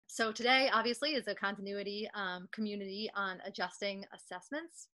So today, obviously, is a continuity community on adjusting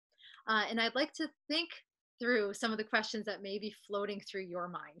assessments. And I'd like to think through some of the questions that may be floating through your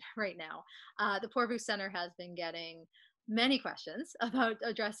mind right now. The Poor Boost Center has been getting many questions about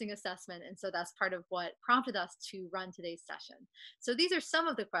addressing assessment. And so that's part of what prompted us to run today's session. So these are some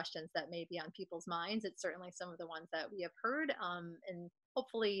of the questions that may be on people's minds. It's certainly some of the ones that we have heard, and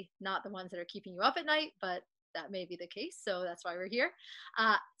hopefully not the ones that are keeping you up at night, but that may be the case. So that's why we're here.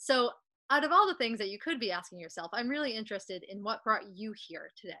 So out of all the things that you could be asking yourself, I'm really interested in what brought you here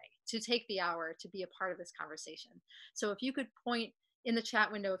today to take the hour to be a part of this conversation. So if you could point in the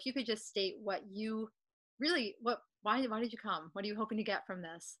chat window, if you could just state what you really, why did you come? What are you hoping to get from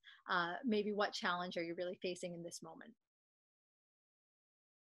this? Maybe what challenge are you really facing in this moment?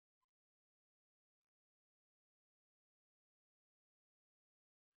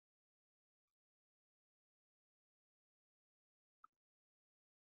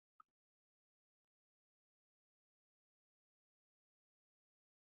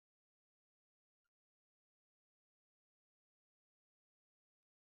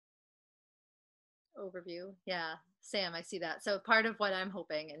 Overview. Yeah, Sam, I see that. So part of what I'm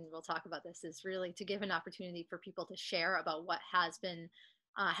hoping, and we'll talk about this, is really to give an opportunity for people to share about what has been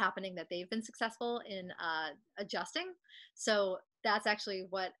happening that they've been successful in adjusting. So that's actually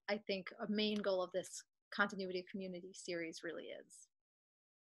what I think a main goal of this continuity community series really is.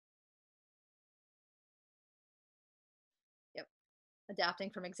 Yep.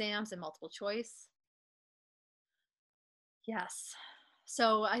 Adapting from exams and multiple choice. Yes.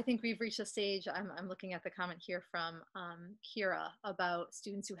 So I think we've reached a stage. I'm looking at the comment here from Kira about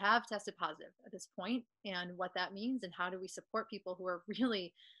students who have tested positive at this point and what that means and how do we support people who are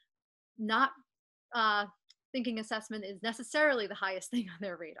really not uh, thinking assessment is necessarily the highest thing on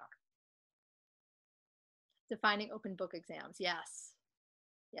their radar. Defining open book exams. Yes.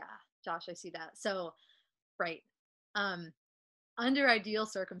 Yeah. Josh, I see that. So, right. Um, Under ideal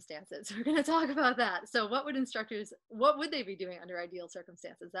circumstances, we're going to talk about that. So what would they be doing under ideal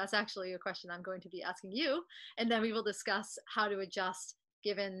circumstances? That's actually a question I'm going to be asking you, and then we will discuss how to adjust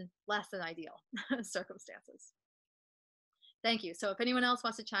given less than ideal circumstances. Thank you. So if anyone else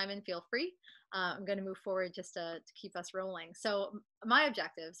wants to chime in, feel free. I'm going to move forward just to keep us rolling. So my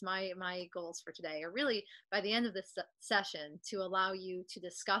objectives, my goals for today are really by the end of this session to allow you to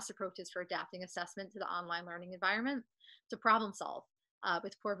discuss approaches for adapting assessment to the online learning environment, to problem solve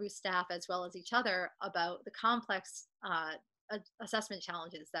with Poor Boost staff as well as each other about the complex assessment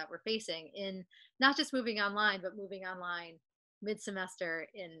challenges that we're facing in not just moving online, but moving online mid-semester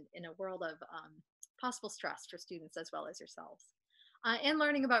in a world of possible stress for students as well as yourselves. And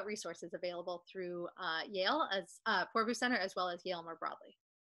learning about resources available through Yale as Poor Boost Center as well as Yale more broadly.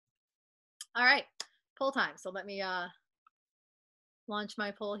 All right, poll time. So let me launch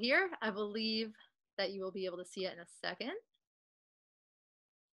my poll here. I believe that you will be able to see it in a second.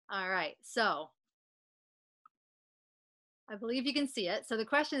 All right, so I believe you can see it. So the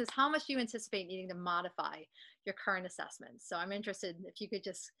question is, how much do you anticipate needing to modify your current assessments? So I'm interested if you could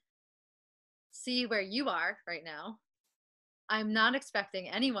just see where you are right now. I'm not expecting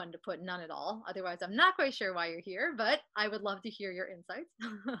anyone to put none at all. Otherwise, I'm not quite sure why you're here, but I would love to hear your insights.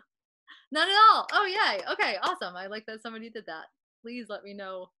 None at all. Oh, yay. Okay, awesome. I like that somebody did that. Please let me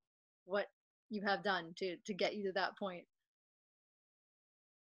know what you have done to get you to that point.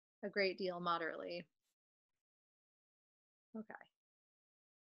 A great deal, moderately. Okay.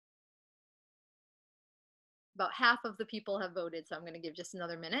 About half of the people have voted, so I'm going to give just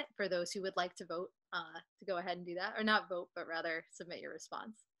another minute for those who would like to vote to go ahead and do that, or not vote, but rather submit your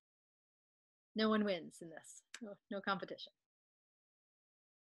response. No one wins in this. No competition.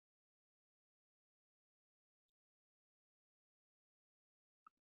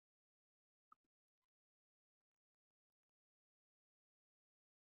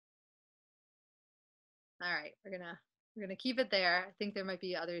 All right, we're gonna keep it there. I think there might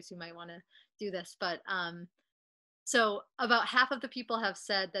be others who might want to do this, but so about half of the people have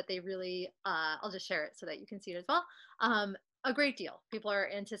said that they really. I'll just share it so that you can see it as well. A great deal. People are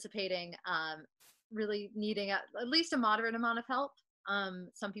anticipating really needing at least a moderate amount of help.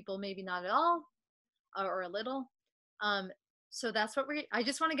 Some people maybe not at all, or a little. Um, so that's what I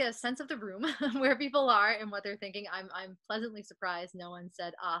just want to get a sense of the room where people are and what they're thinking. I'm pleasantly surprised no one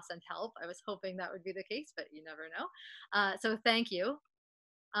said send help. I was hoping that would be the case, but you never know. So thank you.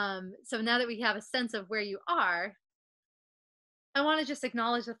 So now that we have a sense of where you are, I want to just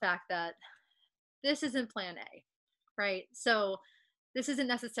acknowledge the fact that this isn't plan A, right? So this isn't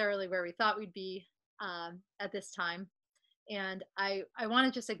necessarily where we thought we'd be at this time. And I want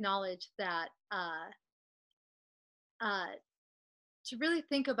to just acknowledge that uh, to really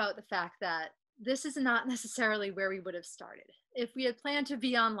think about the fact that this is not necessarily where we would have started. If we had planned to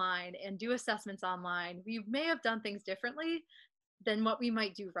be online and do assessments online, we may have done things differently than what we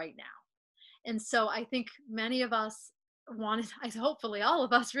might do right now. And so I think many of us hopefully all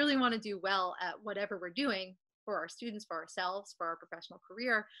of us really want to do well at whatever we're doing for our students, for ourselves, for our professional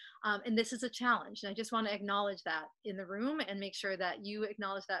career. And this is a challenge. And I just want to acknowledge that in the room and make sure that you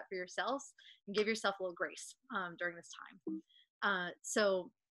acknowledge that for yourselves and give yourself a little grace during this time.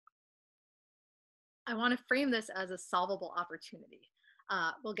 So I want to frame this as a solvable opportunity.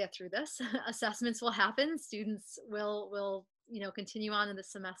 We'll get through this. Assessments will happen. Students will continue on in the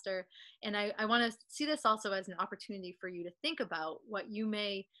semester, and I want to see this also as an opportunity for you to think about what you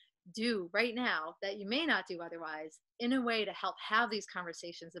may do right now that you may not do otherwise, in a way to help have these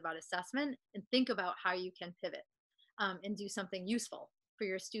conversations about assessment and think about how you can pivot and do something useful for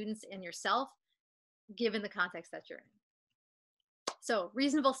your students and yourself, given the context that you're in. So,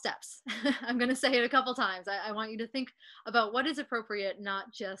 reasonable steps. I'm going to say it a couple times. I want you to think about what is appropriate,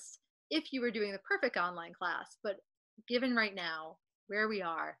 not just if you were doing the perfect online class, but given right now where we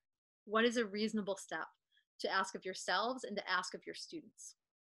are, what is a reasonable step to ask of yourselves and to ask of your students?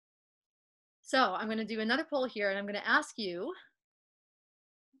 So, I'm going to do another poll here and I'm going to ask you,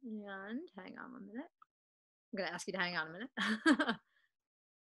 and hang on a minute. I'm going to ask you to hang on a minute.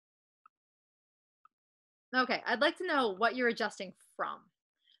 Okay, I'd like to know what you're adjusting from.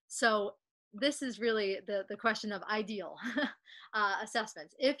 So this is really the question of ideal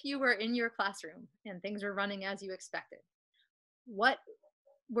assessments. If you were in your classroom and things were running as you expected, what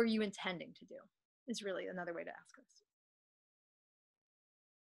were you intending to do? Is really another way to ask this.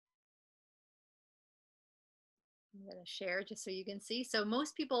 I'm going to share just so you can see. So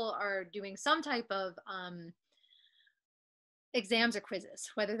most people are doing some type of exams or quizzes,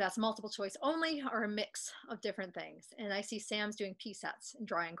 whether that's multiple choice only or a mix of different things. And I see Sam's doing P-sets and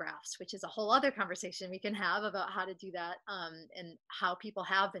drawing graphs, which is a whole other conversation we can have about how to do that and how people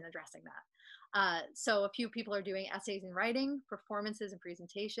have been addressing that. So a few people are doing essays and writing, performances and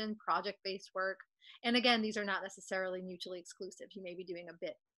presentation, project-based work. And again, these are not necessarily mutually exclusive. You may be doing a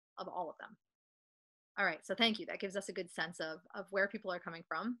bit of all of them. All right, so thank you. That gives us a good sense of where people are coming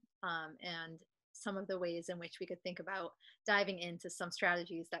from and some of the ways in which we could think about diving into some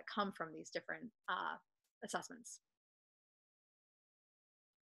strategies that come from these different assessments.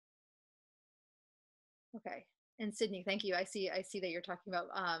 Okay, and Sydney, thank you. I see that you're talking about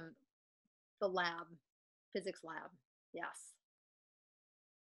the lab, physics lab. Yes.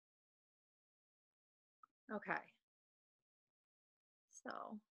 Okay.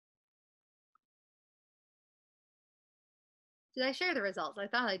 So, did I share the results? I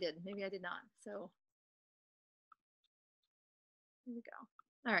thought I did. Maybe I did not. So, here we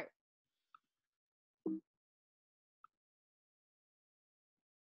go. All right.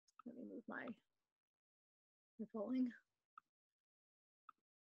 Let me move my polling.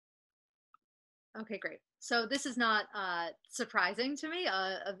 Okay, great. So this is not surprising to me.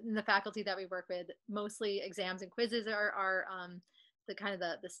 In the faculty that we work with, mostly exams and quizzes are the kind of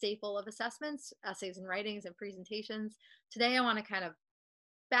the staple of assessments, essays and writings and presentations. Today, I want to kind of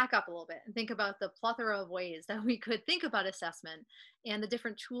back up a little bit and think about the plethora of ways that we could think about assessment and the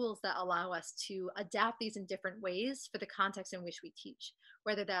different tools that allow us to adapt these in different ways for the context in which we teach,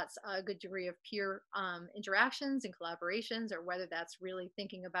 whether that's a good degree of peer interactions and collaborations, or whether that's really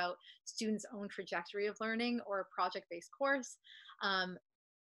thinking about students' own trajectory of learning or a project-based course.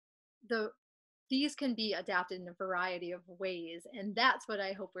 These can be adapted in a variety of ways, and that's what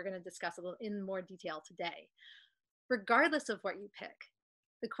I hope we're going to discuss a little in more detail today. Regardless of what you pick,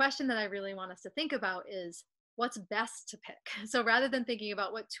 the question that I really want us to think about is what's best to pick. So rather than thinking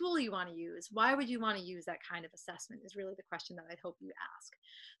about what tool you want to use, why would you want to use that kind of assessment is really the question that I'd hope you ask.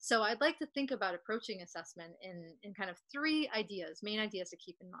 So I'd like to think about approaching assessment in kind of three ideas, main ideas to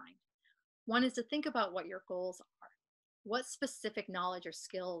keep in mind. One is to think about what your goals are. What specific knowledge or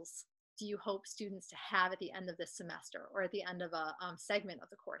skills do you hope students to have at the end of this semester or at the end of a segment of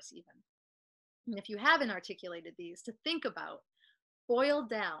the course even? And if you haven't articulated these, to think about, boil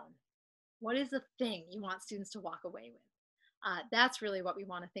down, what is the thing you want students to walk away with? That's really what we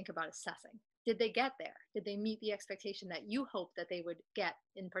want to think about assessing. Did they get there? Did they meet the expectation that you hope that they would get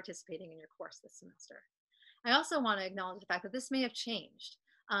in participating in your course this semester? I also want to acknowledge the fact that this may have changed.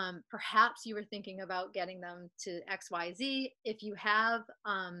 Perhaps you were thinking about getting them to XYZ. If you have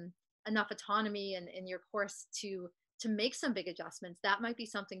enough autonomy in your course to make some big adjustments, that might be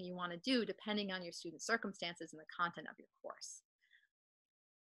something you want to do depending on your student circumstances and the content of your course.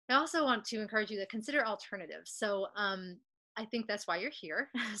 I also want to encourage you to consider alternatives. So I think that's why you're here.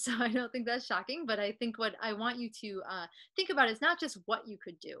 So I don't think that's shocking. But I think what I want you to think about is not just what you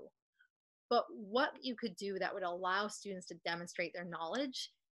could do, but what you could do that would allow students to demonstrate their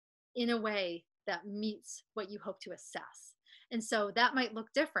knowledge in a way that meets what you hope to assess. And so that might look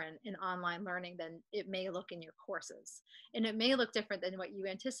different in online learning than it may look in your courses. And it may look different than what you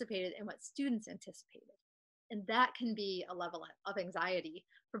anticipated and what students anticipated. And that can be a level of anxiety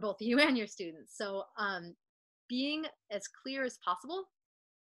for both you and your students. So being as clear as possible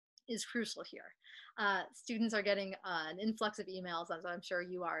is crucial here. Students are getting an influx of emails, as I'm sure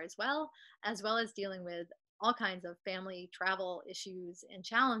you are as well as dealing with all kinds of family travel issues and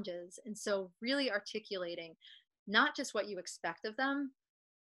challenges. And so, really articulating not just what you expect of them,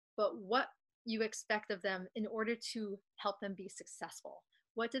 but what you expect of them in order to help them be successful.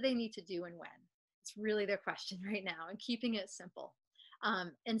 What do they need to do and when? It's really their question right now, and keeping it simple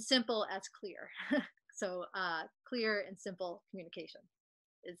and simple as clear. So, clear and simple communication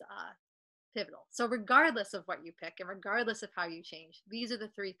is pivotal. So, regardless of what you pick and regardless of how you change, these are the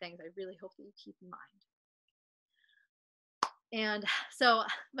three things I really hope that you keep in mind. And so,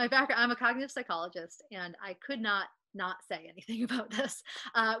 my background, I'm a cognitive psychologist, and I could not say anything about this.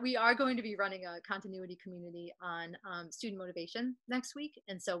 We are going to be running a continuity community on student motivation next week,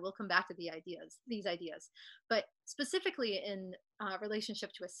 and so we'll come back to these ideas. But specifically in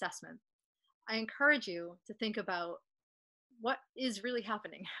relationship to assessment, I encourage you to think about what is really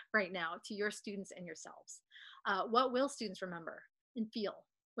happening right now to your students and yourselves. What will students remember and feel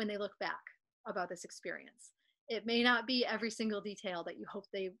when they look back about this experience? It may not be every single detail that you hope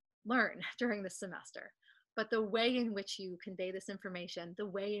they learn during this semester, but the way in which you convey this information, the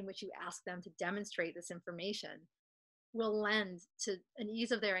way in which you ask them to demonstrate this information will lend to an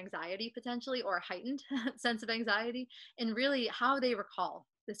ease of their anxiety potentially, or a heightened sense of anxiety, and really how they recall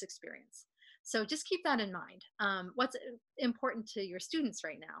this experience. So just keep that in mind. What's important to your students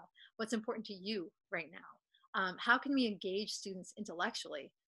right now? What's important to you right now? How can we engage students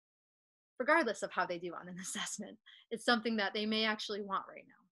intellectually, regardless of how they do on an assessment? It's something that they may actually want right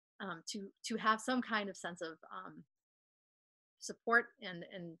now, to have some kind of sense of support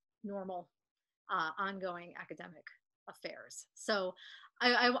and normal ongoing academic affairs. So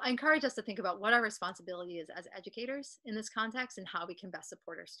I encourage us to think about what our responsibility is as educators in this context and how we can best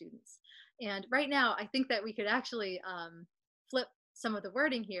support our students. And right now, I think that we could actually flip some of the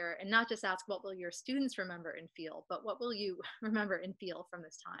wording here and not just ask what will your students remember and feel, but what will you remember and feel from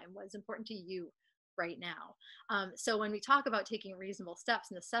this time? What is important to you right now? So when we talk about taking reasonable steps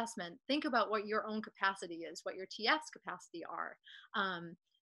in assessment, think about what your own capacity is, what your TF's capacity are,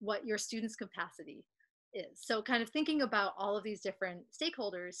 what your students' capacity is. So kind of thinking about all of these different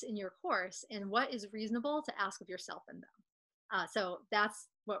stakeholders in your course and what is reasonable to ask of yourself and them. So that's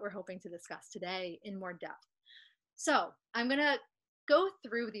what we're hoping to discuss today in more depth. So I'm going to go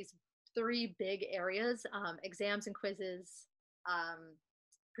through these three big areas: exams and quizzes,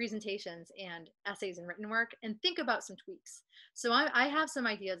 presentations, and essays and written work, and think about some tweaks. So I have some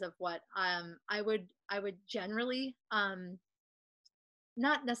ideas of what I would generally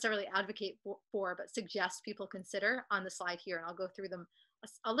not necessarily advocate for, but suggest people consider on the slide here, and I'll go through them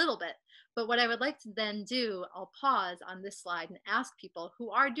a little bit. But what I would like to then do, I'll pause on this slide and ask people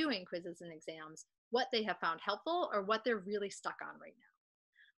who are doing quizzes and exams what they have found helpful or what they're really stuck on right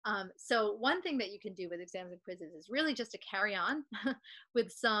now. So one thing that you can do with exams and quizzes is really just to carry on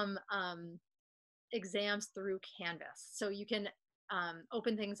with some exams through Canvas. So you can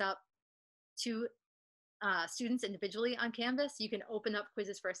open things up to students individually on Canvas. You can open up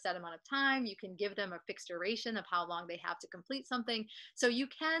quizzes for a set amount of time. You can give them a fixed duration of how long they have to complete something. So you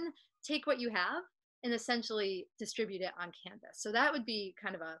can take what you have and essentially distribute it on Canvas. So that would be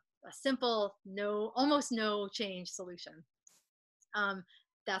kind of a simple, almost no change solution.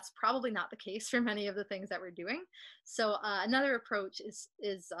 That's probably not the case for many of the things that we're doing. So another approach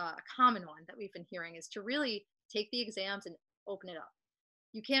is a common one that we've been hearing, is to really take the exams and open it up.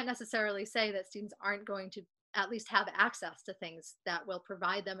 You can't necessarily say that students aren't going to at least have access to things that will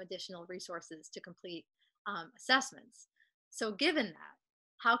provide them additional resources to complete assessments. So given that,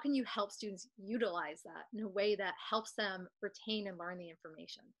 how can you help students utilize that in a way that helps them retain and learn the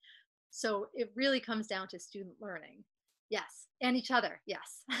information? So it really comes down to student learning. Yes, and each other.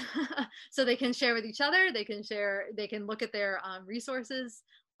 Yes. So they can share with each other, they can look at their resources.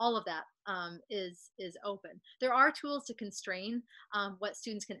 All of that is open. There are tools to constrain what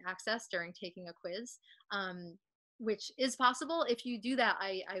students can access during taking a quiz, which is possible. If you do that,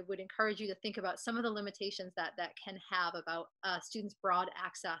 I would encourage you to think about some of the limitations that can have about students' broad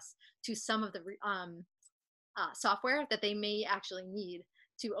access to some of the software that they may actually need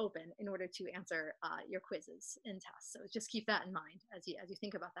to open in order to answer your quizzes and tests. So just keep that in mind as you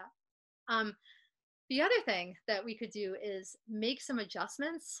think about that. The other thing that we could do is make some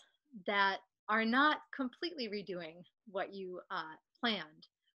adjustments that are not completely redoing what you planned,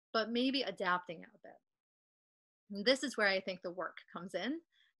 but maybe adapting it a bit. And this is where I think the work comes in,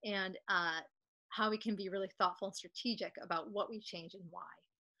 and how we can be really thoughtful and strategic about what we change and why.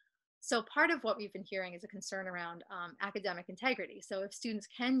 So part of what we've been hearing is a concern around academic integrity. So if students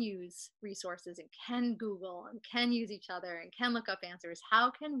can use resources and can Google and can use each other and can look up answers, how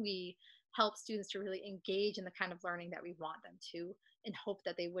can we help students to really engage in the kind of learning that we want them to, and hope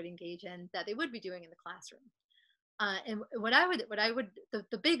that they would engage in, that they would be doing in the classroom? And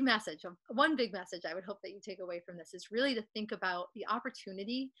the big message, one big message I would hope that you take away from this is really to think about the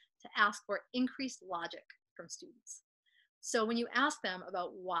opportunity to ask for increased logic from students. So when you ask them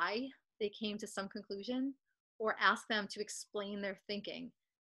about why they came to some conclusion, or ask them to explain their thinking,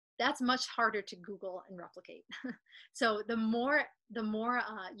 that's much harder to Google and replicate. So the more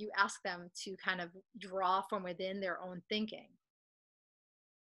you ask them to kind of draw from within their own thinking,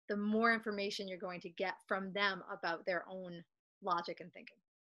 the more information you're going to get from them about their own logic and thinking,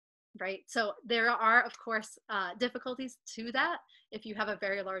 right? So there are, of course, difficulties to that. If you have a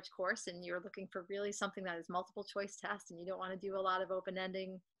very large course and you're looking for really something that is multiple choice tests and you don't want to do a lot of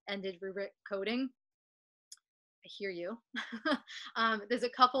open-ended rubric coding, I hear you. There's a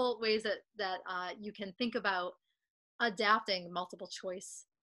couple ways that you can think about adapting multiple choice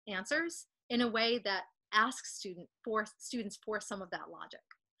answers in a way that asks students for some of that logic.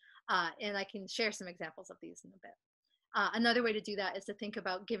 And I can share some examples of these in a bit. Another way to do that is to think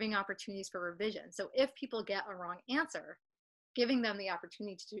about giving opportunities for revision. So if people get a wrong answer, giving them the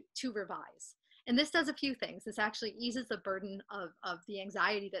opportunity to revise. And this does a few things. This actually eases the burden of the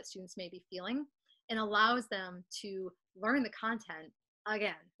anxiety that students may be feeling, and allows them to learn the content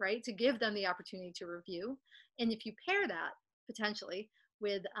again, right? To give them the opportunity to review. And if you pair that potentially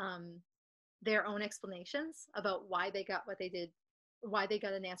with their own explanations about why they got what they did, why they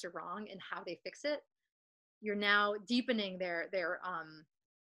got an answer wrong and how they fix it, you're now deepening their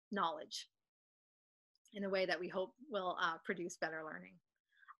knowledge in a way that we hope will produce better learning.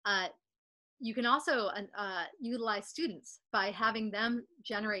 You can also utilize students by having them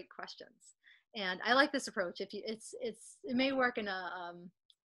generate questions. And I like this approach. It may work in a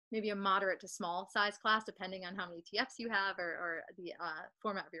maybe a moderate to small size class, depending on how many TFs you have or the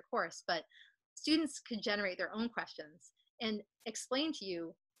format of your course. But students could generate their own questions and explain to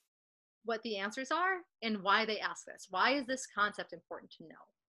you what the answers are and why they ask this. Why is this concept important to know?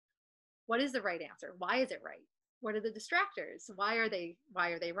 What is the right answer? Why is it right? What are the distractors? Why are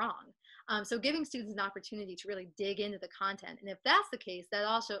they wrong? So giving students an opportunity to really dig into the content. And if that's the case, that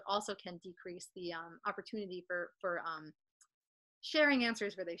also can decrease the opportunity for sharing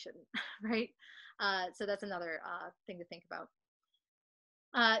answers where they shouldn't, right? So that's another thing to think about.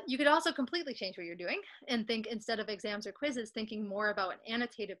 You could also completely change what you're doing and think, instead of exams or quizzes, thinking more about an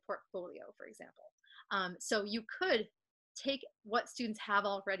annotated portfolio, for example. So you could take what students have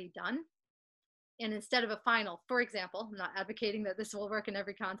already done, and instead of a final, for example, I'm not advocating that this will work in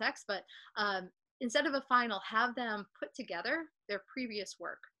every context, but instead of a final, have them put together their previous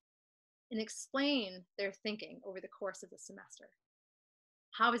work and explain their thinking over the course of the semester.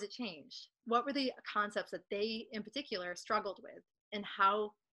 How has it changed? What were the concepts that they in particular struggled with, and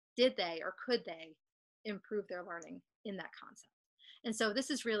how did they or could they improve their learning in that concept? And so this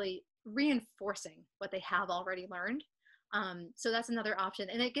is really reinforcing what they have already learned. So that's another option.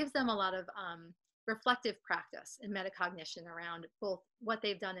 And it gives them a lot of reflective practice and metacognition around both what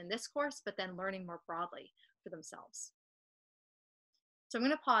they've done in this course, but then learning more broadly for themselves. So I'm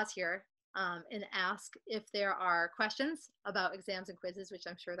going to pause here and ask if there are questions about exams and quizzes, which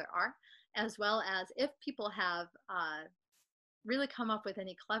I'm sure there are, as well as if people have really come up with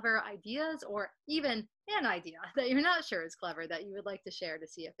any clever ideas, or even an idea that you're not sure is clever that you would like to share to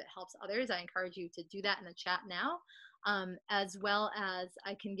see if it helps others. I encourage you to do that in the chat now, as well as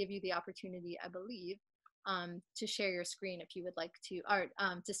I can give you the opportunity, I believe, to share your screen if you would like to, or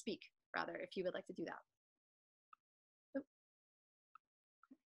to speak rather, if you would like to do that.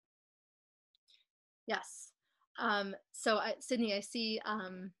 Yes. So Sydney, I see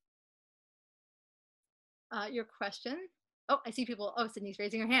your question. Oh, I see people. Oh, Sydney's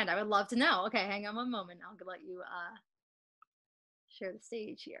raising her hand. I would love to know. Okay, hang on one moment. I'll let you share the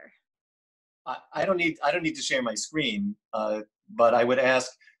stage here. I don't need to share my screen, but I would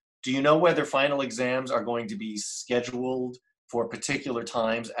ask, do you know whether final exams are going to be scheduled for particular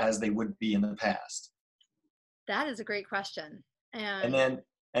times as they would be in the past? That is a great question. And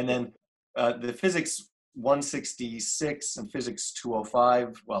then the physics 166 and Physics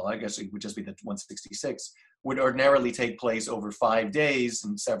 205, well, I guess it would just be the 166, would ordinarily take place over 5 days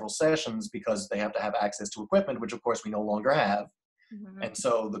and several sessions because they have to have access to equipment, which of course we no longer have. Mhm. And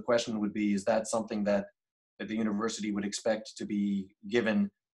so the question would be, is that something that the university would expect to be given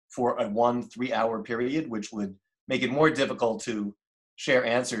for a 1 3-hour period, which would make it more difficult to share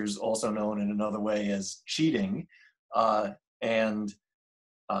answers, also known in another way as cheating? And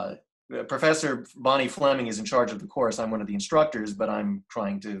Professor Bonnie Fleming is in charge of the course. I'm one of the instructors, but I'm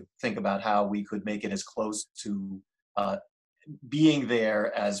trying to think about how we could make it as close to being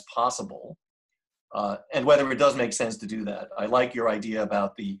there as possible, and whether it does make sense to do that. I like your idea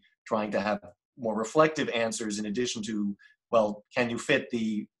about the trying to have more reflective answers in addition to, well, can you fit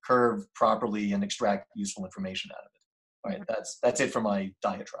the curve properly and extract useful information out of it? All right, that's it for my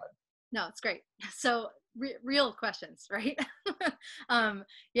diatribe. No, it's great. So real questions, right?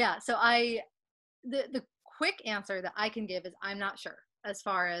 Yeah. So the quick answer that I can give is I'm not sure as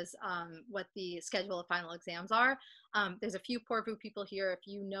far as what the schedule of final exams are. There's a few Poorvu people here. If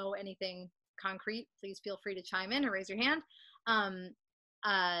you know anything concrete, please feel free to chime in or raise your hand.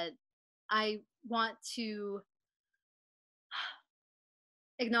 I want to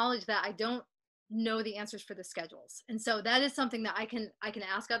acknowledge that I don't know the answers for the schedules, and so that is something that I can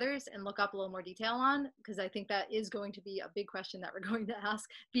ask others and look up a little more detail on, because I think that is going to be a big question that we're going to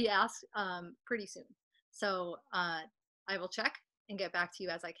be asked pretty soon. So I will check and get back to you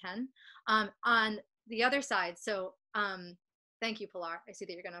as I can. On the other side, so thank you, Pilar. I see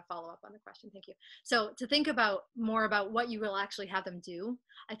that you're going to follow up on the question. Thank you. So to think about more about what you will actually have them do,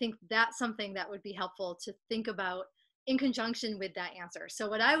 I think that's something that would be helpful to think about in conjunction with that answer. So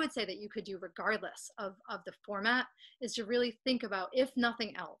what I would say that you could do regardless of the format is to really think about, if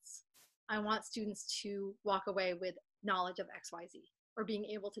nothing else, I want students to walk away with knowledge of XYZ or being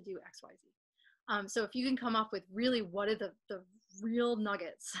able to do XYZ. So if you can come up with really what are the real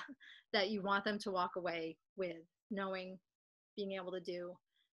nuggets that you want them to walk away with knowing, being able to do,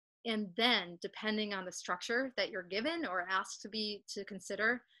 and then depending on the structure that you're given or asked to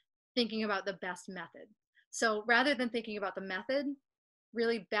consider, thinking about the best method. So rather than thinking about the method,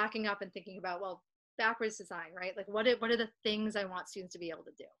 really backing up and thinking about, well, backwards design, right? Like what are the things I want students to be able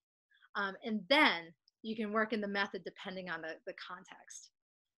to do? And then you can work in the method depending on the context.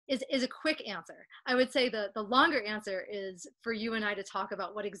 Is a quick answer. I would say the longer answer is for you and I to talk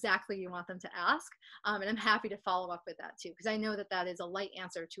about what exactly you want them to ask. And I'm happy to follow up with that too, because I know that that is a light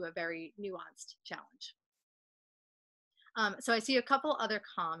answer to a very nuanced challenge. So I see a couple other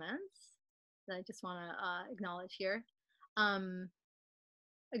comments that I just want to acknowledge here.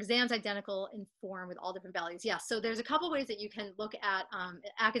 Exams identical in form with all different values. Yeah, so there's a couple ways that you can look at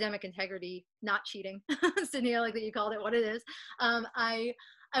academic integrity, not cheating. Sydney, I like that you called it what it is.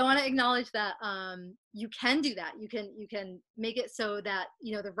 I want to acknowledge that you can do that. You can make it so that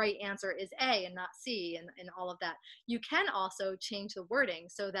the right answer is A and not C, and all of that. You can also change the wording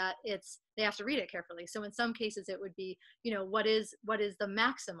so that they have to read it carefully. So in some cases it would be, what is the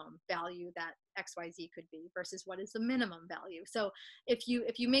maximum value that XYZ could be versus what is the minimum value. So if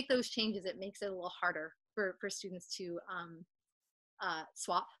you make those changes, it makes it a little harder for students to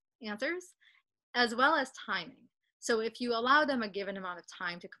swap answers, as well as timing. So if you allow them a given amount of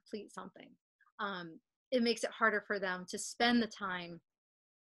time to complete something, it makes it harder for them to spend the time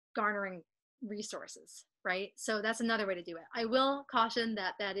garnering resources, right? So that's another way to do it. I will caution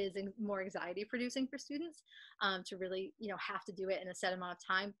that that is more anxiety producing for students to really, have to do it in a set amount of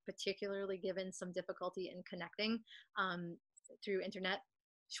time, particularly given some difficulty in connecting through internet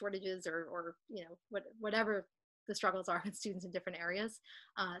shortages or whatever the struggles are with students in different areas.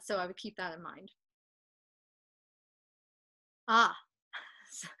 So I would keep that in mind.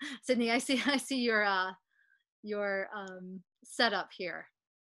 Sydney, I see your setup here.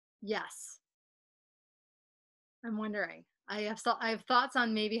 Yes, I'm wondering. I have thoughts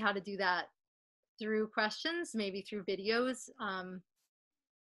on maybe how to do that through questions, maybe through videos.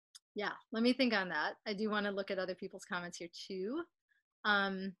 Yeah, let me think on that. I do want to look at other people's comments here too.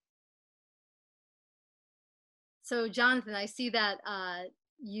 So Jonathan, I see that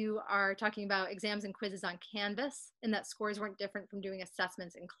you are talking about exams and quizzes on Canvas, and that scores weren't different from doing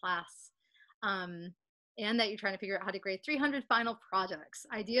assessments in class. And that you're trying to figure out how to grade 300 final projects,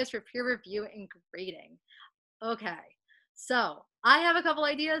 ideas for peer review and grading. Okay, so I have a couple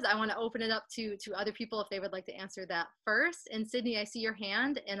ideas. I want to open it up to other people if they would like to answer that first. And Sydney, I see your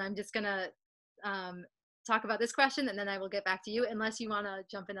hand, and I'm just gonna talk about this question, and then I will get back to you. Unless you want to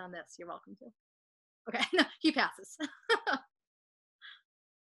jump in on this, you're welcome to. Okay, no, he passes.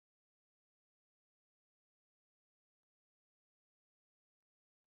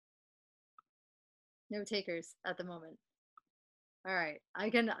 No takers at the moment. All right, I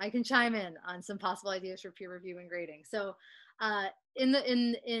can chime in on some possible ideas for peer review and grading. So,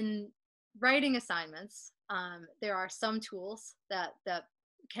 in writing assignments, there are some tools that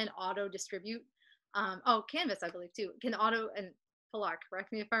can auto distribute. Oh, Canvas, I believe too, can auto, and Pilar,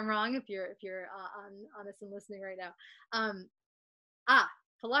 correct me if I'm wrong, if you're honest and listening right now.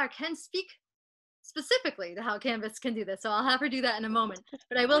 Pilar can speak specifically to how Canvas can do this, so I'll have her do that in a moment.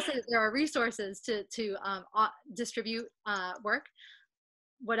 But I will say that there are resources to distribute work.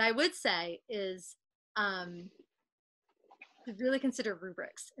 What I would say is to really consider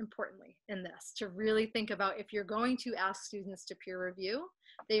rubrics, importantly, in this, to really think about, if you're going to ask students to peer review,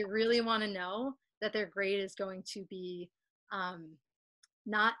 they really want to know that their grade is going to be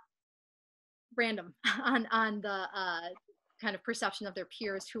not random on the kind of perception of their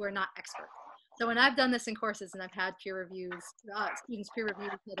peers who are not experts. So when I've done this in courses and I've had peer reviews, students peer review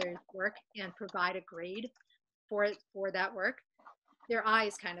each other's work and provide a grade for that work, their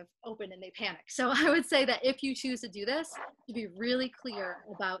eyes kind of open and they panic. So I would say that if you choose to do this, to be really clear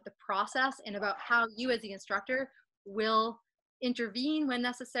about the process and about how you as the instructor will intervene when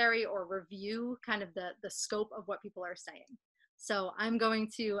necessary or review kind of the scope of what people are saying. So I'm going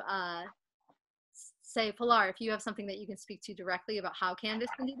to say, Pilar, if you have something that you can speak to directly about how Canvas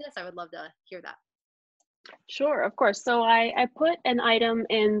can do this, I would love to hear that. Sure, of course. So I put an item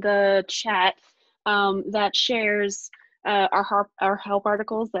in the chat that shares our help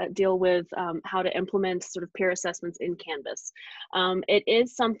articles that deal with how to implement sort of peer assessments in Canvas. It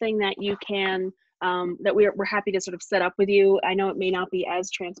is something that you can, that we're happy to sort of set up with you. I know it may not be as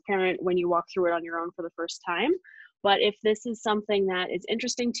transparent when you walk through it on your own for the first time, but if this is something that is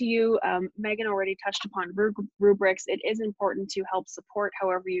interesting to you, Megan already touched upon rubrics. It is important to help support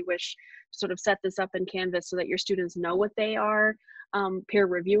however you wish to sort of set this up in Canvas so that your students know what they are peer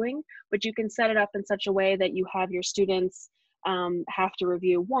reviewing, but you can set it up in such a way that you have your students have to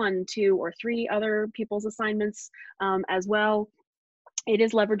review 1, 2, or 3 other people's assignments as well. It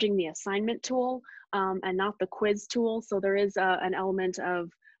is leveraging the assignment tool and not the quiz tool. So there is an element of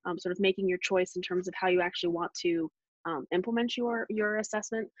sort of making your choice in terms of how you actually want to implement your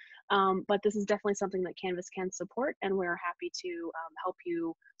assessment. But this is definitely something that Canvas can support, and we're happy to help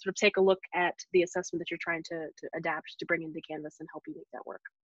you sort of take a look at the assessment that you're trying to adapt to bring into Canvas and help you make that work.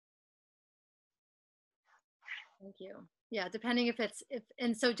 Thank you. Yeah, depending if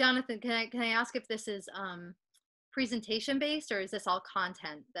and so Jonathan, can I ask if this is presentation based, or is this all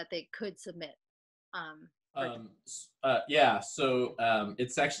content that they could submit? Yeah, so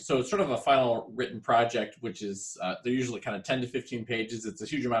it's actually, so it's sort of a final written project, which is they're usually kind of 10 to 15 pages. It's a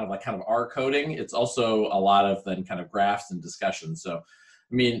huge amount of like kind of R coding. It's also a lot of then kind of graphs and discussion. So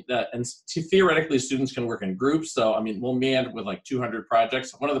I mean, and theoretically students can work in groups. So I mean, we'll may end up with like 200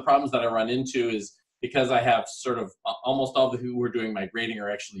 projects. One of the problems that I run into is, because I have sort of almost all the who are doing my grading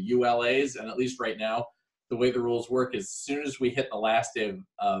are actually ULAs, and at least right now, the way the rules work is as soon as we hit the last day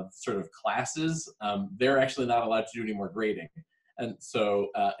of sort of classes, they're actually not allowed to do any more grading. And so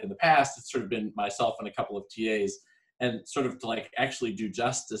in the past, it's sort of been myself and a couple of TAs, and sort of to like actually do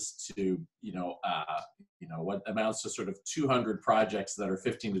justice to, what amounts to sort of 200 projects that are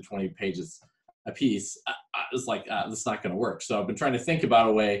 15 to 20 pages a piece, is like, this is not going to work. So I've been trying to think about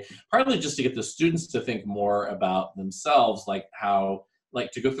a way, partly just to get the students to think more about themselves, like how, like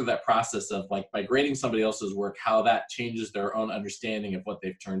to go through that process of like by grading somebody else's work, how that changes their own understanding of what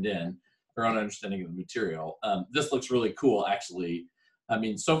they've turned in, their own understanding of the material. This looks really cool, actually. I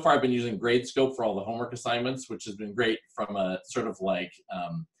mean, so far I've been using Gradescope for all the homework assignments, which has been great from a sort of like,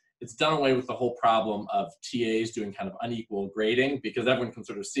 it's done away with the whole problem of TAs doing kind of unequal grading, because everyone can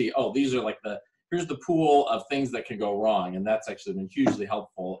sort of see, oh, these are like here's the pool of things that can go wrong. And that's actually been hugely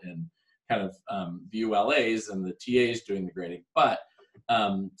helpful in kind of the ULAs and the TAs doing the grading. But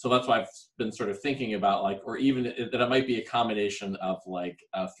so that's why I've been sort of thinking about like, or even that it might be a combination of like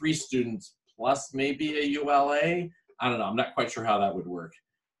 3 students plus maybe a ULA. I don't know. I'm not quite sure how that would work.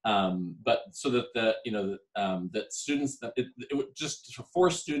 But so that that students, that it would just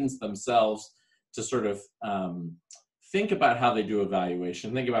force students themselves to sort of think about how they do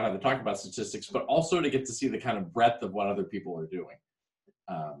evaluation, think about how they talk about statistics, but also to get to see the kind of breadth of what other people are doing.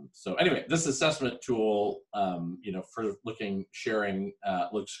 So anyway, this assessment tool, for sharing,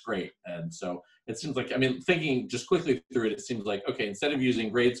 looks great. And so it seems like, I mean, thinking just quickly through it, it seems like, okay, instead of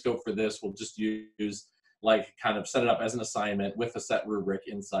using Gradescope for this, we'll just use like kind of set it up as an assignment with a set rubric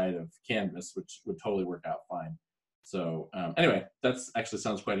inside of Canvas, which would totally work out fine. So anyway, that's actually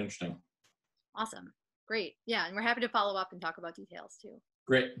sounds quite interesting. Awesome. Great. Yeah. And we're happy to follow up and talk about details too.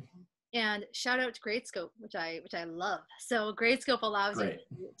 Great. And shout out to Gradescope, which I love. So Gradescope allows Great.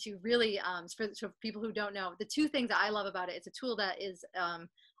 you to really, for people who don't know, the two things that I love about it, it's a tool that is,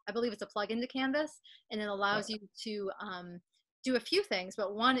 I believe it's a plugin to Canvas, and it allows you to do a few things.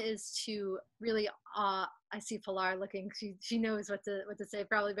 But one is to really, I see Pilar looking, she knows what to say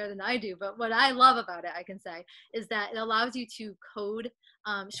probably better than I do. But what I love about it, I can say, is that it allows you to code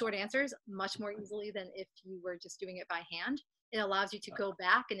short answers much more easily than if you were just doing it by hand. It allows you to go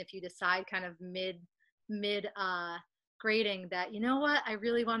back, and if you decide kind of mid grading that, you know what, I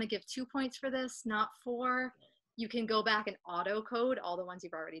really want to give 2 points for this, not 4, you can go back and auto code all the ones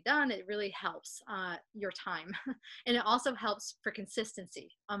you've already done. It really helps your time. And it also helps for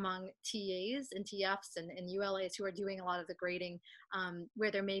consistency among TAs and TFs and ULAs who are doing a lot of the grading where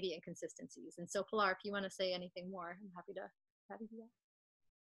there may be inconsistencies. And so Pilar, if you want to say anything more, I'm happy to do that.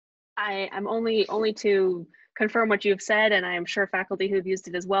 I'm only to confirm what you've said, and I am sure faculty who've used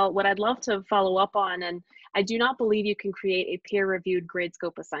it as well. What I'd love to follow up on, and I do not believe you can create a peer-reviewed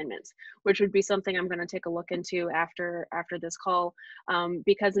Gradescope assignment, which would be something I'm going to take a look into after this call,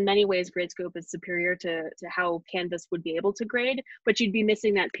 because in many ways Gradescope is superior to how Canvas would be able to grade, but you'd be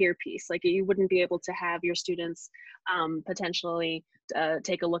missing that peer piece. Like, you wouldn't be able to have your students potentially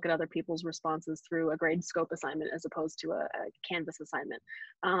take a look at other people's responses through a Gradescope assignment as opposed to a Canvas assignment.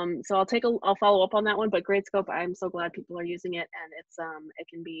 So I'll follow up on that one, but Gradescope, I'm so glad people are using it, and it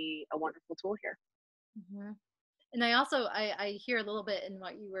can be a wonderful tool here. Mm-hmm. And I also, I hear a little bit in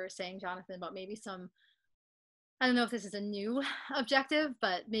what you were saying, Jonathan, about maybe some, I don't know if this is a new objective,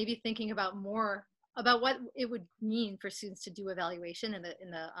 but maybe thinking about more about what it would mean for students to do evaluation and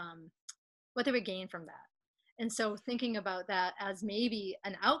what they would gain from that. And so thinking about that as maybe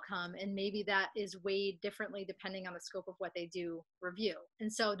an outcome, and maybe that is weighed differently depending on the scope of what they do review.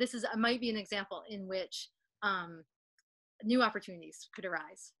 And so this might be an example in which new opportunities could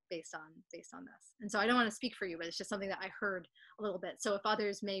arise based on this. And so I don't want to speak for you, but it's just something that I heard a little bit. So if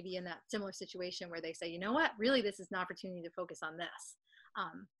others may be in that similar situation where they say, you know what, really this is an opportunity to focus on this, I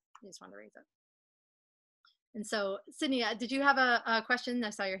just want to raise it. And so Sydney, did you have a question? I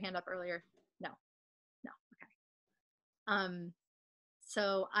saw your hand up earlier. No. Okay.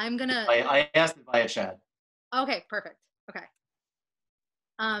 So I'm gonna. I asked it via chat. Okay, perfect. Okay.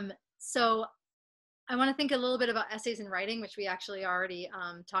 So I want to think a little bit about essays and writing, which we actually already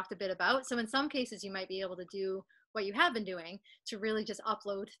talked a bit about. So in some cases, you might be able to do what you have been doing to really just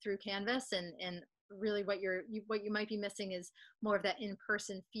upload through Canvas, and really what you might be missing is more of that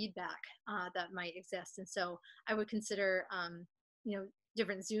in-person feedback that might exist. And so I would consider,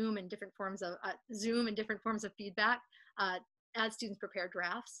 different Zoom and different forms of feedback as students prepare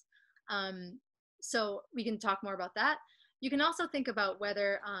drafts. So we can talk more about that. You can also think about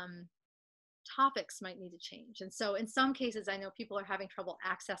whether topics might need to change. And so in some cases, I know people are having trouble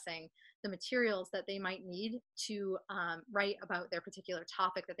accessing the materials that they might need to write about their particular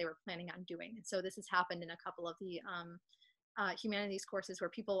topic that they were planning on doing. And so this has happened in a couple of the humanities courses where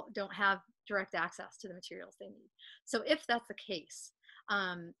people don't have direct access to the materials they need. So if that's the case,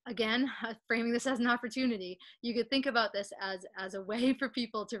 again, framing this as an opportunity, you could think about this as a way for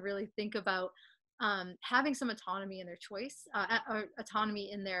people to really think about having some autonomy in their choice, or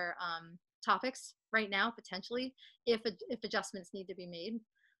autonomy in their topics right now, potentially, if adjustments need to be made.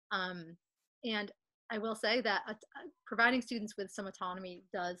 And I will say that providing students with some autonomy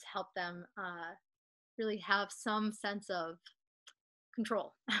does help them really have some sense of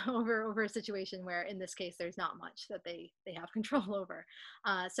control over a situation where, in this case, there's not much that they have control over.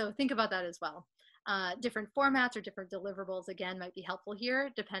 So think about that as well. Different formats or different deliverables, again, might be helpful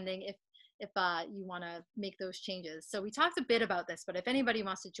here, depending if you want to make those changes. So we talked a bit about this, but if anybody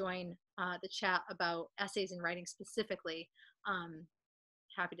wants to join the chat about essays and writing specifically,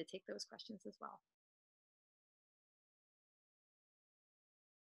 happy to take those questions as well.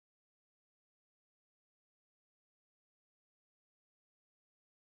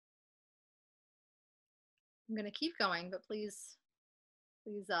 I'm going to keep going, but please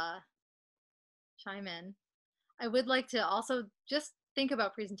chime in. I would like to also just think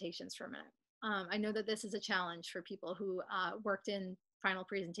about presentations for a minute. I know that this is a challenge for people who worked in final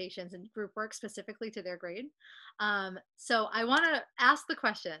presentations and group work specifically to their grade. So I want to ask the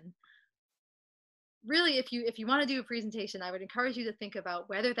question, really, if you want to do a presentation, I would encourage you to think about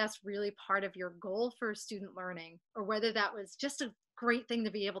whether that's really part of your goal for student learning, or whether that was just a great thing to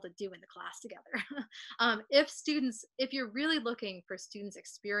be able to do in the class together. If you're really looking for students'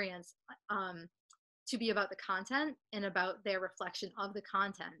 experience to be about the content and about their reflection of the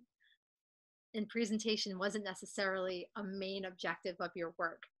content, and presentation wasn't necessarily a main objective of your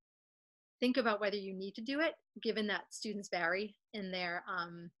work, think about whether you need to do it, given that students vary in their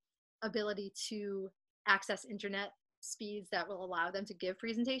ability to access internet speeds that will allow them to give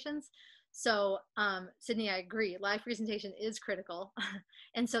presentations. So Sydney, I agree, live presentation is critical.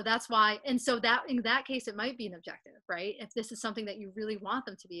 And so that's why, and so that in that case, it might be an objective, right? If this is something that you really want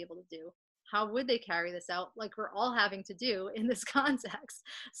them to be able to do, how would they carry this out like we're all having to do in this context?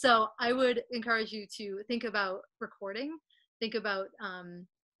 So I would encourage you to think about recording, think about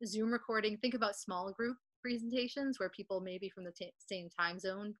Zoom recording, think about small group presentations where people maybe from the same time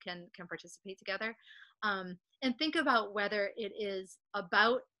zone can participate together. And think about whether it is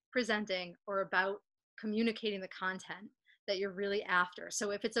about presenting or about communicating the content that you're really after.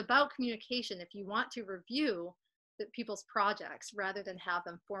 So if it's about communication, if you want to review people's projects rather than have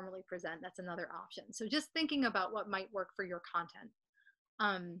them formally present, that's another option. So just thinking about what might work for your content.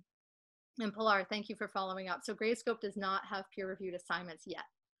 And Pilar, thank you for following up. So Gradescope does not have peer-reviewed assignments yet.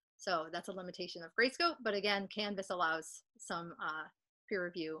 So that's a limitation of Gradescope, but again, Canvas allows some peer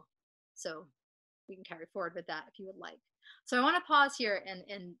review. So we can carry forward with that if you would like. So I want to pause here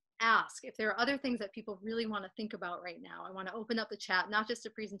and ask if there are other things that people really want to think about right now. I want to open up the chat, not just to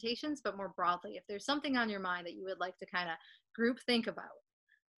presentations, but more broadly. If there's something on your mind that you would like to kind of group think about,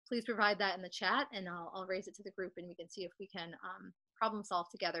 please provide that in the chat and I'll raise it to the group and we can see if we can problem solve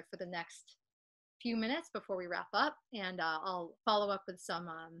together for the next few minutes before we wrap up. And I'll follow up with some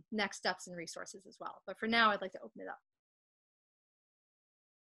next steps and resources as well. But for now, I'd like to open it up.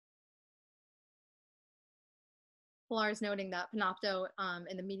 Pilar is noting that Panopto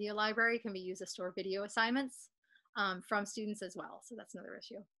in the media library can be used to store video assignments from students as well. So that's another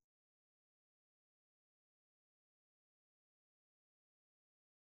issue.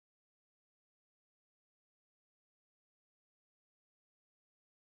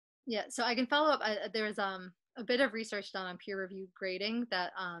 Yeah, so I can follow up. There's a bit of research done on peer review grading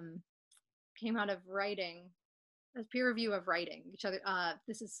that came out of writing, a peer review of writing.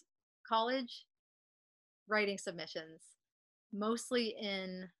 This is college writing submissions, mostly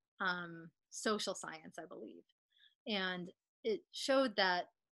in social science, I believe. And it showed that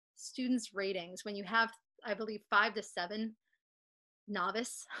students' ratings, when you have, I believe, 5 to 7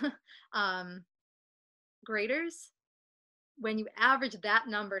 novice graders, when you average that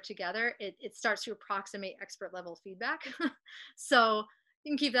number together, it starts to approximate expert level feedback. So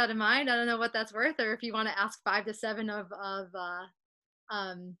you can keep that in mind. I don't know what that's worth, or if you want to ask 5 to 7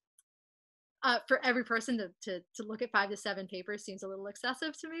 for every person to look at 5 to 7 papers seems a little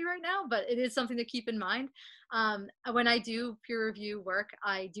excessive to me right now, but it is something to keep in mind. When I do peer review work,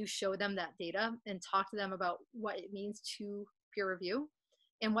 I do show them that data and talk to them about what it means to peer review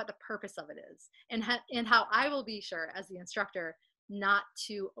and what the purpose of it is, and how I will be sure as the instructor not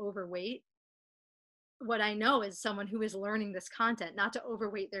to overweight what I know is someone who is learning this content, not to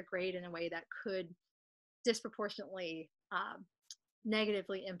overweight their grade in a way that could disproportionately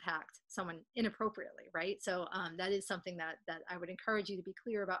negatively impact someone inappropriately, right? So that is something that I would encourage you to be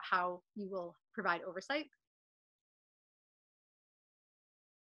clear about how you will provide oversight.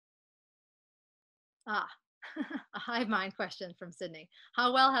 A hive mind question from Sydney.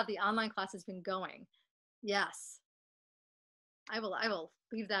 How well have the online classes been going? Yes. I will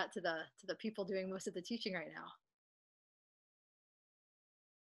leave that to the people doing most of the teaching right now.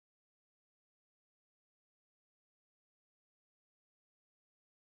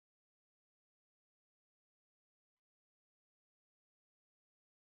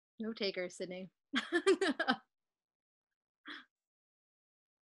 No takers, Sydney.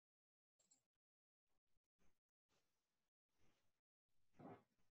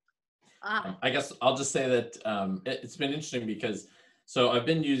 I guess I'll just say that it's been interesting because, so I've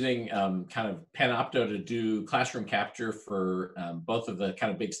been using kind of Panopto to do classroom capture for both of the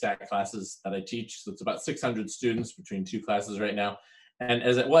kind of big stack classes that I teach. So it's about 600 students between 2 classes right now. And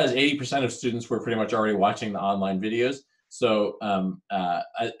as it was, 80% of students were pretty much already watching the online videos. So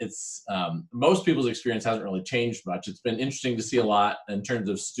most people's experience hasn't really changed much. It's been interesting to see a lot in terms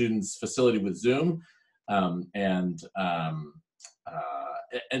of students' facility with Zoom. And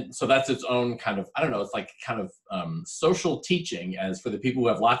so that's its own kind of, I don't know, it's like kind of social teaching as for the people who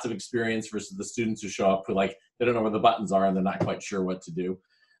have lots of experience versus the students who show up who like, they don't know where the buttons are and they're not quite sure what to do.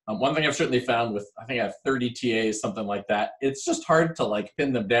 One thing I've certainly found with, I think I have 30 TAs, something like that, it's just hard to like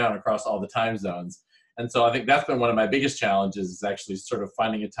pin them down across all the time zones. And so I think that's been one of my biggest challenges is actually sort of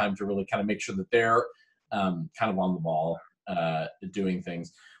finding a time to really kind of make sure that they're kind of on the ball doing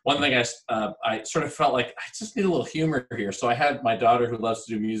things. One thing I sort of felt like I just need a little humor here. So I had my daughter who loves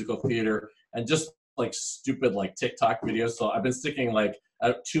to do musical theater and just like stupid like TikTok videos. So I've been sticking like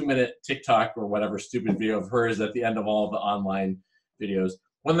a 2-minute TikTok or whatever stupid video of hers at the end of all of the online videos.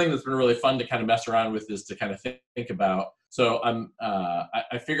 one thing that's been really fun to kind of mess around with is to kind of think about. So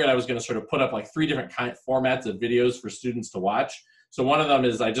I figured I was going to sort of put up like 3 different formats of videos for students to watch. So one of them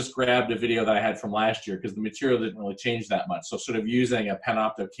is I just grabbed a video that I had from last year because the material didn't really change that much. So sort of using a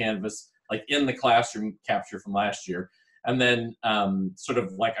Panopto Canvas like in the classroom capture from last year. And then sort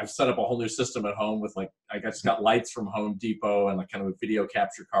of like I've set up a whole new system at home with like, I just got lights from Home Depot and like kind of a video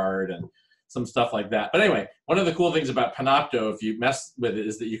capture card and some stuff like that. But anyway, one of the cool things about Panopto, if you mess with it,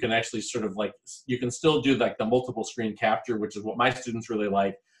 is that you can actually sort of like, you can still do like the multiple screen capture, which is what my students really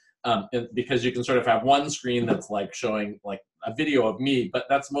like. Because you can sort of have one screen that's like showing like a video of me, but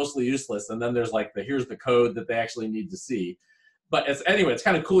that's mostly useless. And then there's like here's the code that they actually need to see. But it's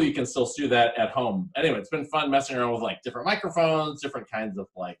kind of cool. You can still do that at home. Anyway, it's been fun messing around with like different microphones, different kinds of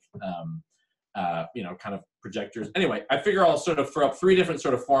like, kind of projectors. Anyway, I figure I'll sort of throw up 3 different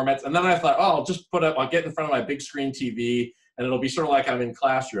sort of formats. And then I thought, oh, I'll get in front of my big screen TV and it'll be sort of like I'm in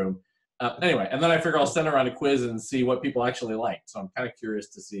classroom. Anyway, and then I figure I'll send around a quiz and see what people actually like. So I'm kind of curious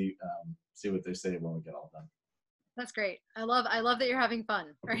to see what they say when we get all done. That's great. I love that you're having fun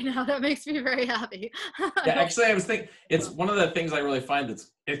right now. That makes me very happy. Yeah, actually, I was thinking it's one of the things I really find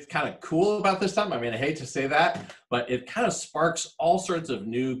it's kind of cool about this time. I mean, I hate to say that, but it kind of sparks all sorts of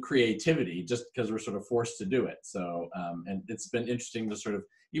new creativity just because we're sort of forced to do it. So, and it's been interesting to sort of,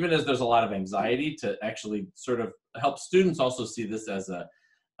 even as there's a lot of anxiety, to actually sort of help students also see this as a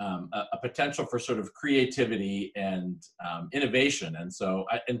potential for sort of creativity and innovation. And so,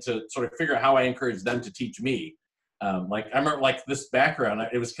 and to sort of figure out how I encourage them to teach me. Like I remember like this background,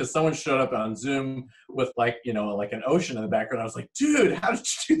 it was because someone showed up on Zoom with like an ocean in the background. I was like, dude, how did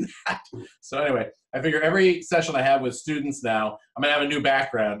you do that? So anyway, I figure every session I have with students now, I'm gonna have a new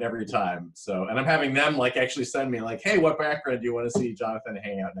background every time. So, and I'm having them like actually send me like, hey, what background do you want to see Jonathan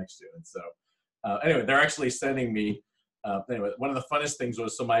hang out next to? And so anyway, they're actually sending me, anyway, one of the funnest things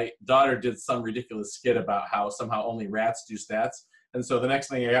was, so my daughter did some ridiculous skit about how somehow only rats do stats. And so the next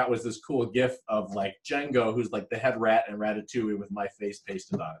thing I got was this cool GIF of like Django, who's like the head rat in Ratatouille with my face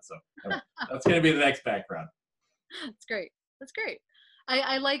pasted on it. So that's going to be the next background. That's great. That's great.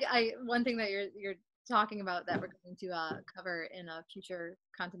 One thing that you're talking about that we're going to cover in a future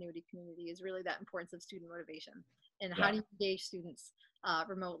continuity community is really that importance of student motivation and how do you engage students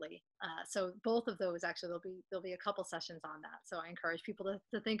remotely. So both of those actually there'll be a couple sessions on that. So I encourage people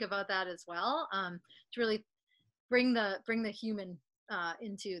to think about that as well, to really bring the human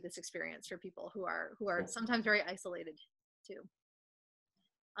into this experience for people who are sometimes very isolated too.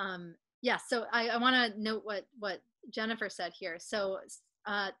 So I want to note what Jennifer said here. So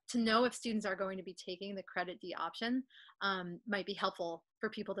to know if students are going to be taking the credit D option might be helpful for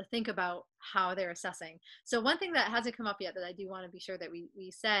people to think about how they're assessing. So one thing that hasn't come up yet that I do want to be sure that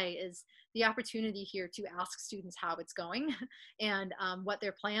we say is the opportunity here to ask students how it's going and what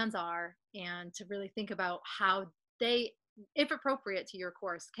their plans are, and to really think about how they, if appropriate to your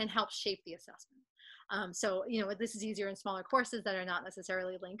course, can help shape the assessment. So, this is easier in smaller courses that are not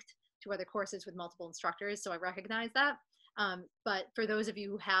necessarily linked to other courses with multiple instructors. So I recognize that. But for those of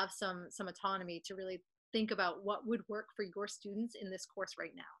you who have some autonomy to really think about what would work for your students in this course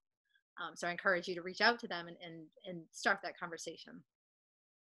right now. So I encourage you to reach out to them and start that conversation.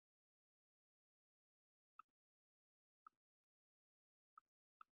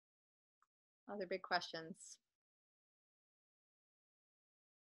 Other big questions?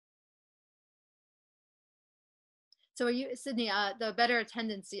 So Sydney, the better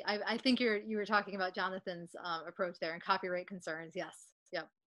attendance, I think you were talking about Jonathan's approach there and copyright concerns. Yes. Yep.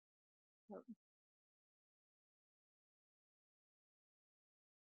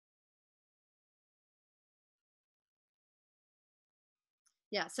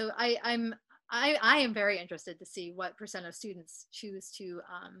 Yeah, so I am very interested to see what % of students choose to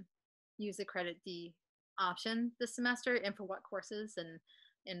use the credit D option this semester, and for what courses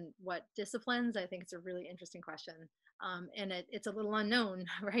and what disciplines. I think it's a really interesting question. And it's a little unknown,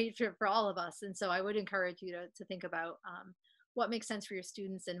 right, for all of us. And so I would encourage you to think about what makes sense for your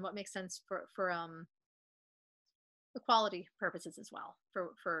students and what makes sense for equality purposes as well,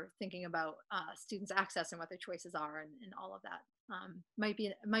 for thinking about students' access and what their choices are, and all of that. Might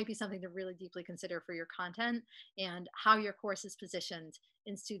be something to really deeply consider for your content and how your course is positioned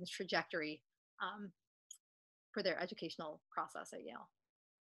in students' trajectory for their educational process at Yale.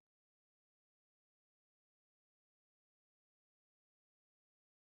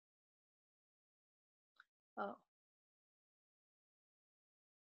 Oh.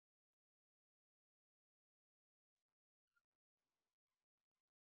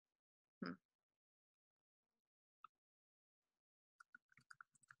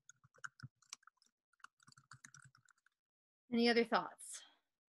 Any other thoughts?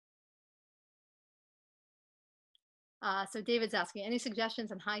 So David's asking, any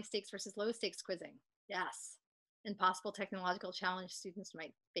suggestions on high stakes versus low stakes quizzing? Yes. And possible technological challenge students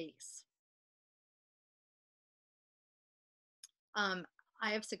might face. I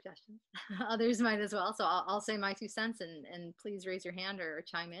have suggestions. Others might as well. So I'll say my 2 cents, and please raise your hand or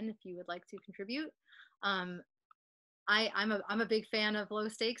chime in if you would like to contribute. I'm a big fan of low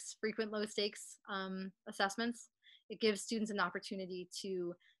stakes, frequent low stakes assessments. It gives students an opportunity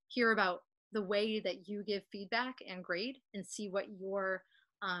to hear about the way that you give feedback and grade, and see what your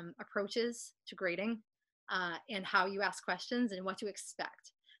approach is to grading, and how you ask questions and what to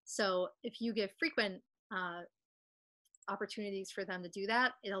expect. So if you give frequent opportunities for them to do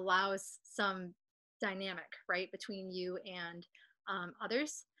that, it allows some dynamic, right, between you and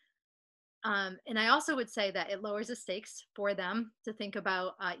others. And I also would say that it lowers the stakes for them to think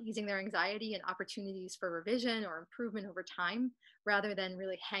about easing their anxiety and opportunities for revision or improvement over time, rather than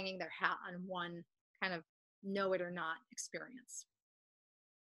really hanging their hat on one kind of know it or not experience.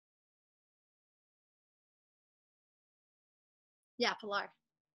 Yeah, Pilar.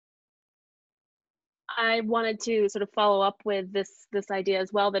 I wanted to sort of follow up with this idea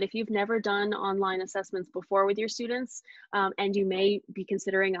as well, that if you've never done online assessments before with your students, and you may be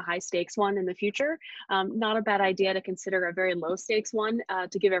considering a high stakes one in the future, not a bad idea to consider a very low stakes one,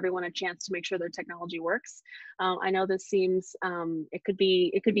 to give everyone a chance to make sure their technology works. I know this seems, it could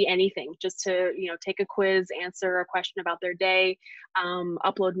be anything, just to, you know, take a quiz, answer a question about their day,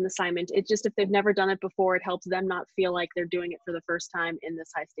 upload an assignment. It's just, if they've never done it before, it helps them not feel like they're doing it for the first time in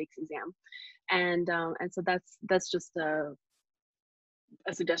this high stakes exam. And so that's just a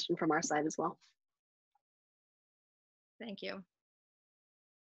suggestion from our side as well. Thank you.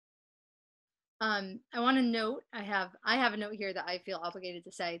 I want to note, I have a note here that I feel obligated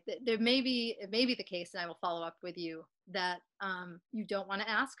to say that it may be the case, and I will follow up with you, that you don't want to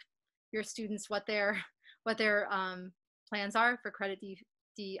ask your students what their plans are for credit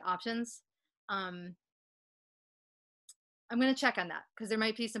D options. I'm going to check on that, because there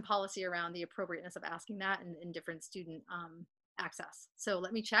might be some policy around the appropriateness of asking that in different student access. So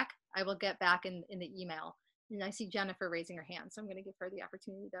let me check. I will get back in the email. And I see Jennifer raising her hand, so I'm going to give her the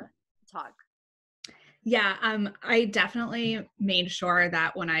opportunity to talk. Yeah, I definitely made sure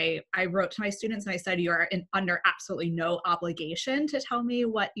that when I wrote to my students and I said, you are under absolutely no obligation to tell me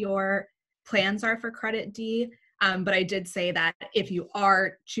what your plans are for credit D. But I did say that if you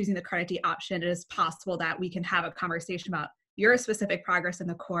are choosing the credit D option, it is possible that we can have a conversation about your specific progress in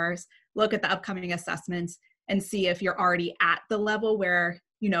the course, look at the upcoming assessments, and see if you're already at the level where,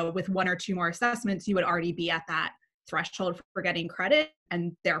 you know, with 1 or 2 more assessments, you would already be at that threshold for getting credit.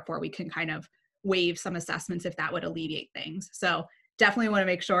 And therefore, we can kind of waive some assessments if that would alleviate things. So definitely want to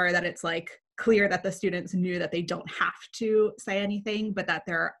make sure that it's like clear that the students knew that they don't have to say anything, but that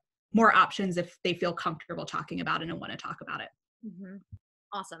there are more options if they feel comfortable talking about it and want to talk about it. Mm-hmm.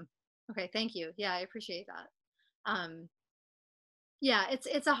 Awesome. Okay, thank you. Yeah, I appreciate that. Yeah,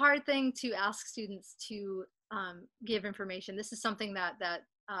 it's a hard thing to ask students to give information. This is something that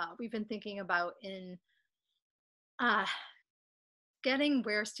we've been thinking about in getting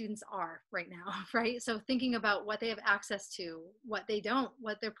where students are right now, right? So thinking about what they have access to, what they don't,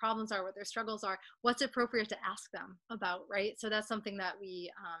 what their problems are, what their struggles are, what's appropriate to ask them about, right? So that's something that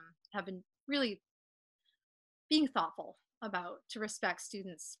we have been really being thoughtful about, to respect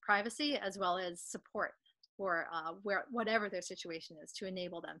students' privacy as well as support for whatever their situation is, to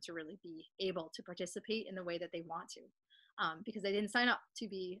enable them to really be able to participate in the way that they want to, because they didn't sign up to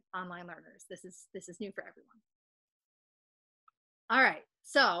be online learners. This is new for everyone. All right,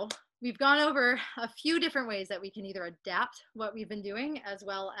 so we've gone over a few different ways that we can either adapt what we've been doing, as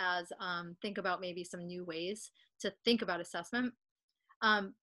well as think about maybe some new ways to think about assessment.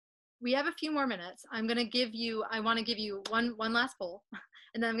 We have a few more minutes. I want to give you one last poll,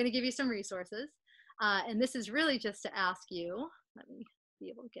 and then I'm going to give you some resources. And this is really just to ask you, let me be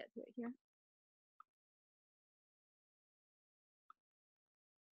able to get to it here.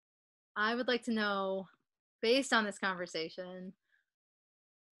 I would like to know, based on this conversation,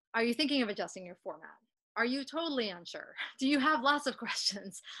 are you thinking of adjusting your format? Are you totally unsure? Do you have lots of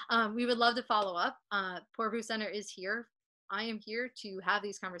questions? We would love to follow up. Poorvu Center is here. I am here to have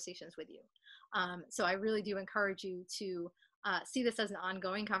these conversations with you. So I really do encourage you to see this as an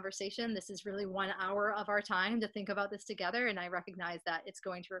ongoing conversation. This is really 1 hour of our time to think about this together, and I recognize that it's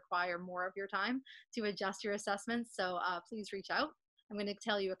going to require more of your time to adjust your assessments. So please reach out. I'm going to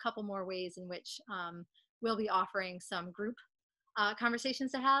tell you a couple more ways in which we'll be offering some group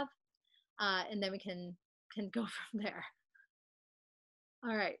conversations to have, and then we can go from there.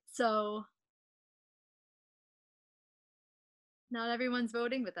 All right, so Not everyone's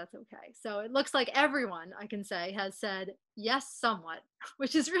voting, but that's okay. So it looks like everyone, I can say, has said yes somewhat,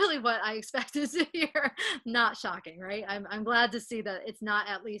 which is really what I expected to hear. Not shocking, right? I'm glad to see that it's not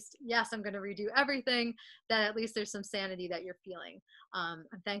at least, yes, I'm going to redo everything, that at least there's some sanity that you're feeling. I'm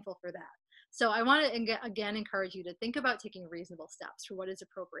thankful for that. So I want to, again, encourage you to think about taking reasonable steps for what is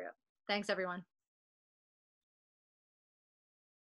appropriate. Thanks, everyone.